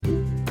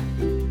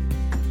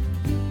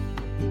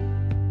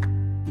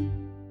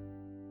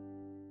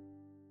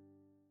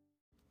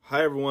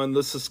Hi everyone,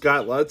 this is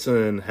Scott Lutz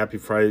and happy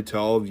Friday to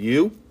all of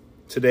you.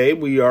 Today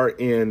we are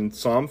in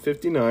Psalm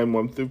 59,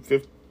 1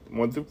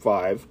 through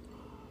 5.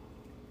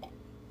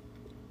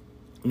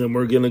 And then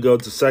we're going to go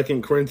to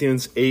 2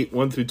 Corinthians 8,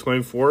 1 through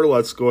 24.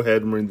 Let's go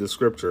ahead and read the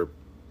scripture.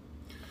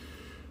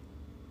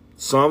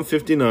 Psalm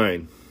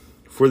 59.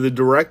 For the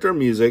director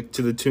music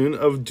to the tune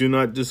of Do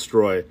Not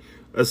Destroy,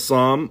 a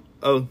psalm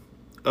of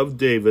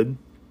David,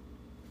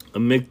 a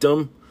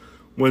miktam,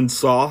 when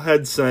Saul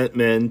had sent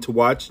men to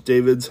watch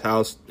David's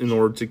house in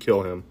order to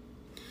kill him.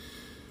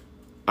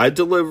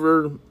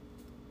 Deliver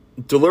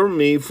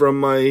me from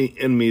my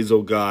enemies,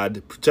 O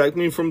God. Protect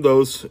me from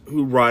those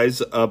who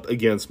rise up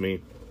against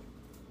me.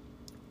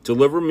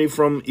 Deliver me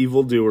from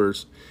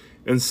evildoers,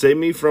 and save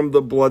me from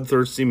the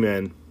bloodthirsty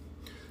men.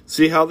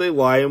 See how they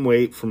lie in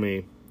wait for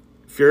me.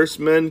 Fierce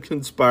men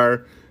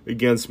conspire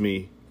against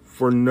me,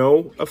 for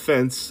no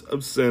offense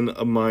of sin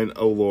of mine,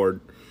 O Lord.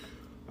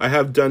 I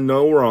have done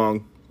no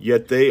wrong,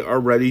 yet they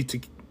are ready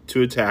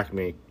to attack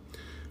me.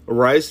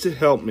 Arise to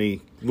help me.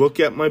 Look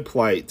at my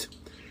plight.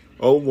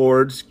 O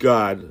Lord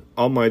God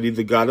Almighty,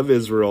 the God of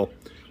Israel,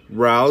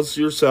 rouse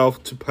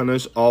yourself to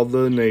punish all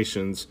the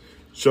nations.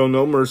 Show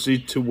no mercy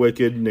to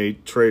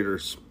wicked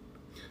traitors.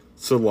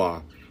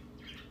 Selah.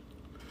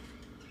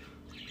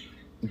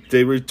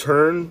 They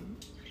return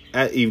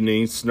at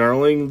evening,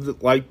 snarling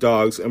like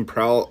dogs, and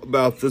prowl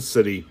about the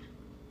city.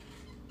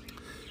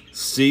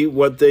 See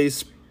what they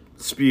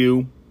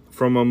spew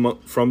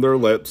from their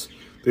lips.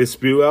 They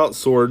spew out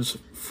swords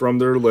from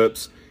their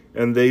lips,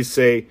 and they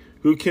say,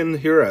 Who can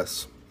hear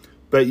us?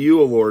 But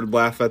you, O Lord,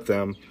 laugh at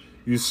them.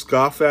 You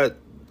scoff at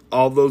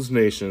all those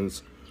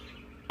nations.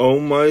 O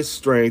my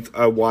strength,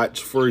 I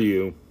watch for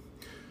you.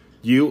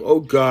 You, O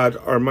God,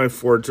 are my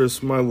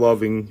fortress, my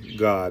loving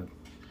God.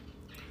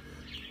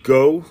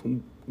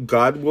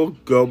 God will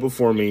go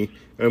before me,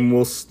 and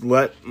will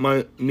let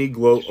me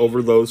gloat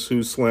over those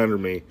who slander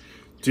me.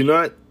 Do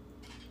not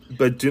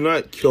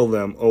kill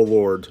them, O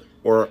Lord,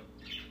 or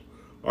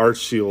our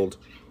shield,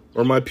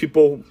 or my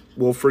people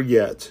will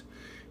forget.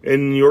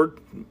 In your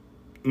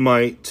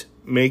might,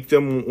 make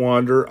them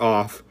wander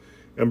off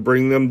and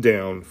bring them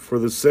down. For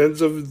the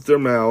sins of their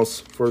mouths,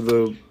 for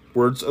the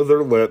words of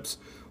their lips,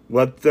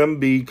 let them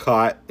be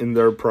caught in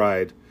their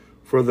pride.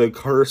 For the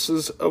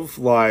curses of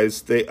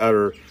lies they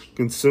utter,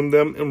 consume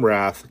them in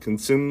wrath,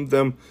 consume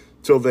them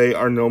till they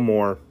are no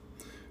more.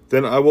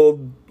 Then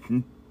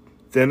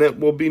it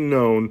will be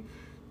known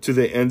to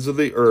the ends of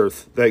the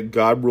earth that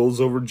God rules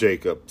over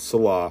Jacob.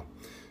 Selah.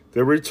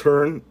 They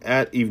return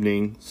at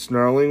evening,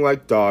 snarling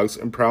like dogs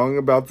and prowling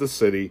about the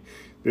city.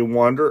 They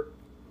wander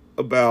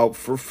about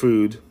for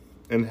food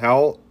and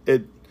howl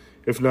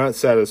if not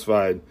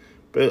satisfied.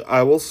 But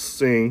I will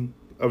sing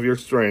of your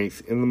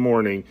strength in the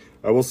morning.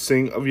 I will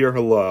sing of your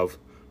love.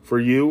 For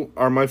you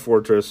are my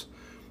fortress,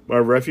 my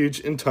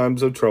refuge in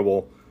times of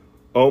trouble.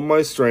 O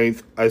my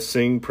strength, I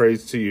sing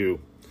praise to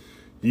you.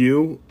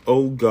 You,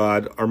 O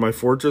God, are my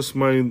fortress,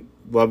 my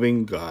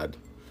loving God.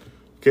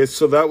 Okay,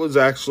 so that was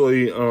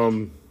actually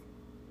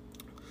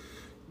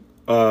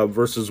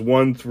verses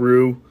 1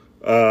 through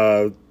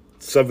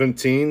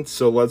 17.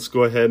 So let's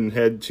go ahead and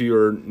head to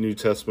your New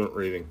Testament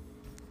reading.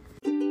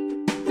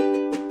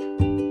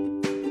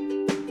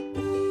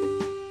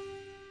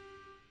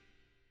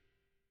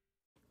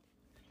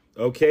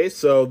 Okay,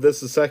 so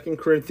this is 2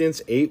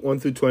 Corinthians 8, 1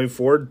 through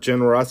 24,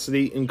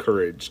 generosity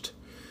encouraged.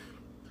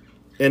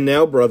 And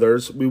now,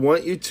 brothers, we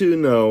want you to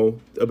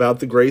know about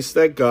the grace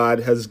that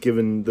God has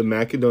given the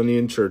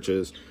Macedonian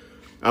churches.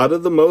 Out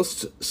of the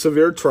most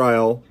severe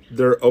trial,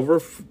 their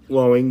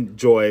overflowing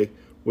joy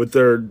with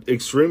their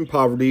extreme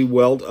poverty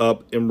welled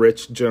up in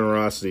rich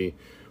generosity.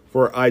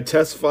 For I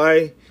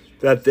testify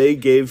that they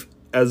gave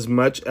as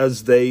much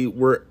as they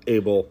were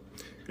able,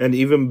 and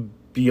even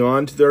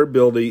beyond their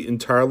ability,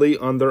 entirely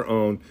on their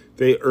own.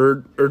 They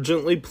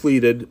urgently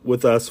pleaded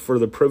with us for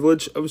the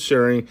privilege of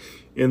sharing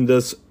in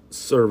this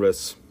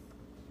service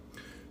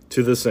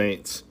to the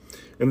saints.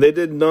 And they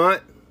did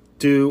not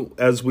do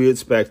as we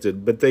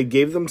expected, but they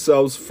gave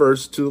themselves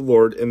first to the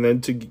Lord and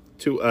then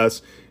to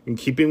us, in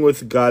keeping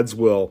with God's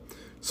will.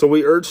 So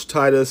we urged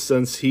Titus,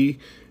 since he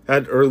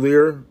had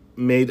earlier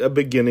made a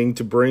beginning,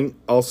 to bring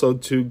also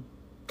to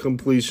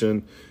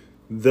completion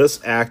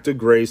this act of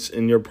grace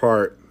in your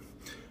part.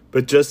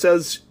 But just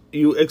as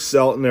you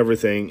excel in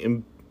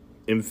everything,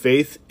 in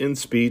faith, in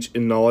speech,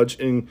 in knowledge,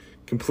 in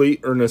complete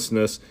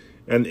earnestness,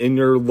 and in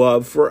your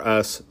love for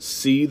us,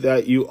 see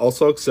that you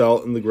also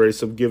excel in the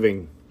grace of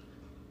giving.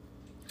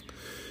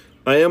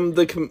 I am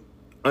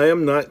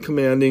not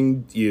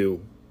commanding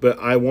you, but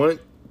I want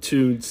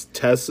to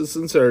test the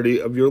sincerity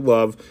of your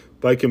love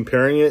by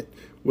comparing it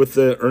with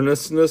the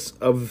earnestness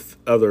of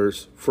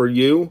others. For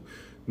you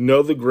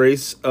know the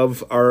grace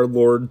of our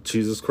Lord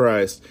Jesus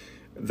Christ,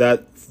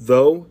 that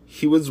though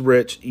he was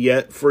rich,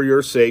 yet for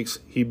your sakes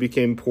he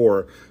became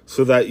poor,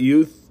 so that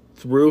you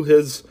through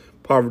his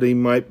poverty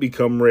might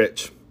become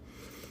rich.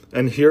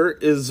 And here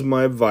is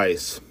my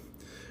advice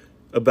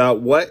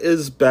about what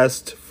is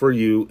best for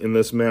you in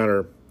this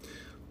matter.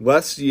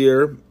 Last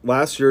year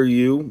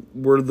you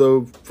were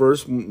the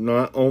first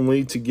not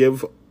only to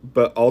give,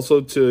 but also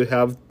to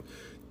have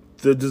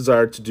the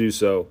desire to do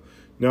so.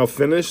 Now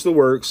finish the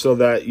work so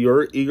that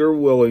your eager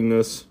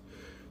willingness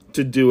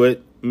to do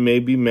it may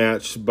be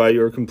matched by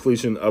your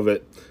completion of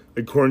it,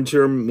 according to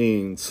your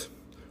means.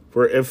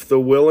 For if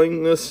the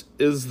willingness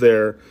is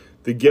there,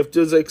 the gift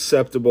is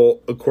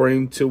acceptable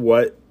according to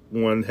what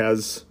one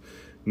has,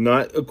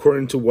 not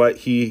according to what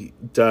he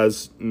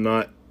does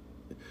not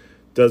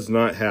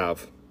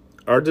have.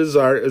 Our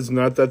desire is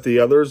not that the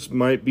others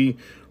might be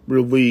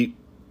relieved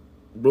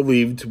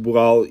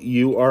while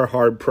you are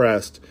hard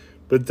pressed,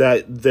 but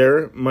that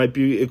there might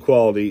be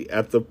equality.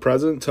 At the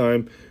present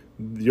time,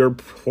 your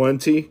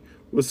plenty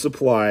will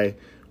supply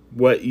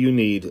what you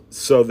need,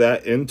 so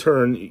that in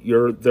turn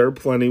their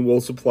plenty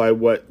will supply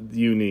what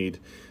you need.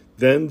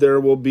 Then there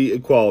will be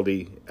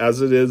equality,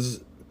 as it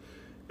is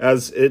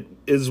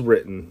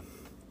written.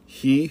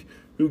 He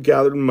who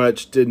gathered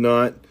much did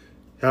not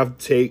have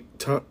too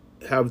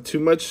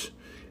much,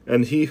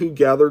 and he who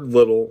gathered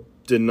little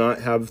did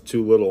not have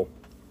too little.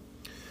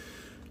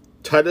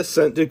 Titus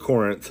sent to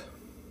Corinth.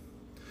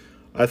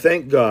 I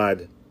thank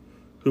God,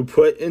 who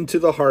put into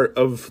the heart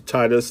of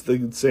Titus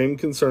the same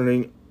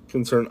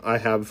concern I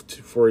have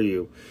for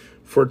you.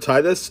 For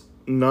Titus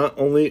not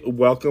only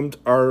welcomed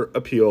our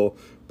appeal,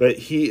 but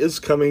he is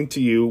coming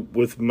to you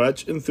with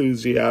much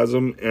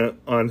enthusiasm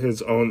on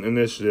his own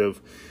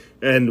initiative,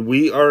 and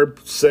we are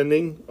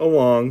sending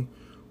along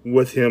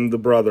with him the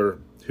brother,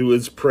 who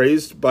is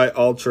praised by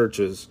all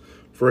churches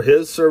for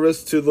his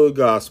service to the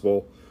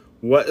gospel.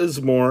 What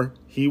is more,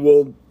 he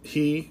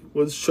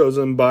was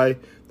chosen by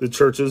the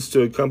churches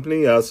to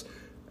accompany us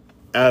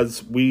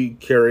as we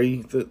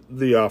carry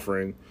the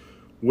offering,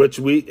 which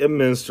we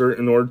administer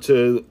in order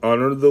to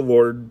honor the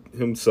Lord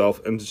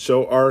himself and to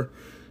show our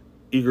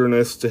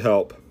eagerness to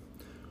help.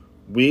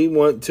 We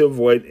want to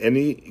avoid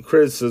any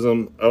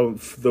criticism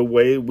of the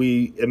way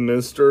we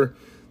administer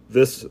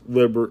this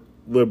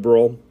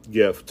liberal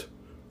gift,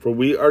 for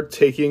we are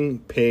taking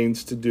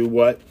pains to do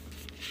what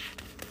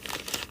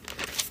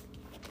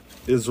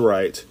is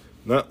right,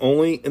 not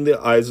only in the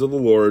eyes of the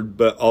Lord,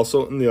 but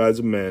also in the eyes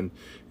of men.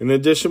 In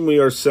addition, we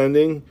are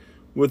sending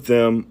with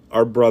them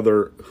our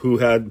brother, who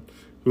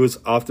has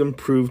often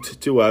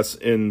proved to us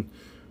in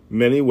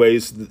many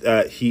ways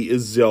that he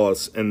is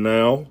zealous, and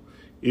now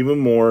even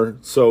more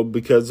so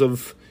because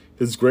of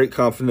his great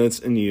confidence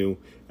in you.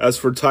 As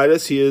for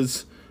Titus, he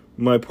is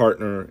my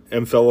partner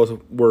and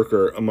fellow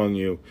worker among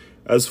you.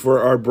 As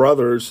for our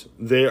brothers,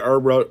 they are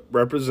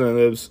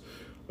representatives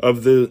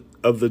of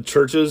the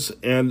churches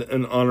and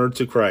an honor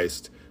to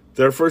Christ.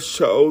 Therefore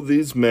show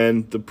these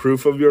men the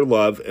proof of your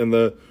love and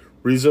the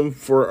reason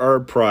for our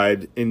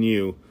pride in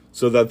you,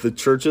 so that the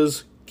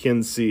churches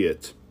can see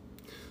it.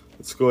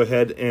 Let's go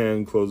ahead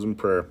and close in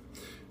prayer.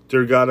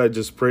 Dear God, I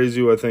just praise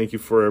you. I thank you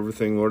for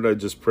everything, Lord. I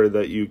just pray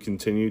that you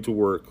continue to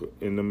work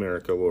in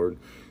America, Lord,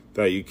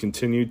 that you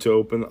continue to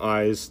open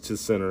eyes to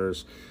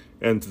sinners,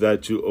 and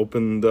that you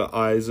open the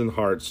eyes and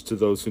hearts to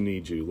those who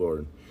need you,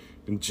 Lord.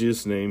 In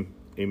Jesus' name,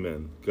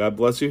 amen. God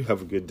bless you.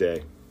 Have a good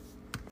day.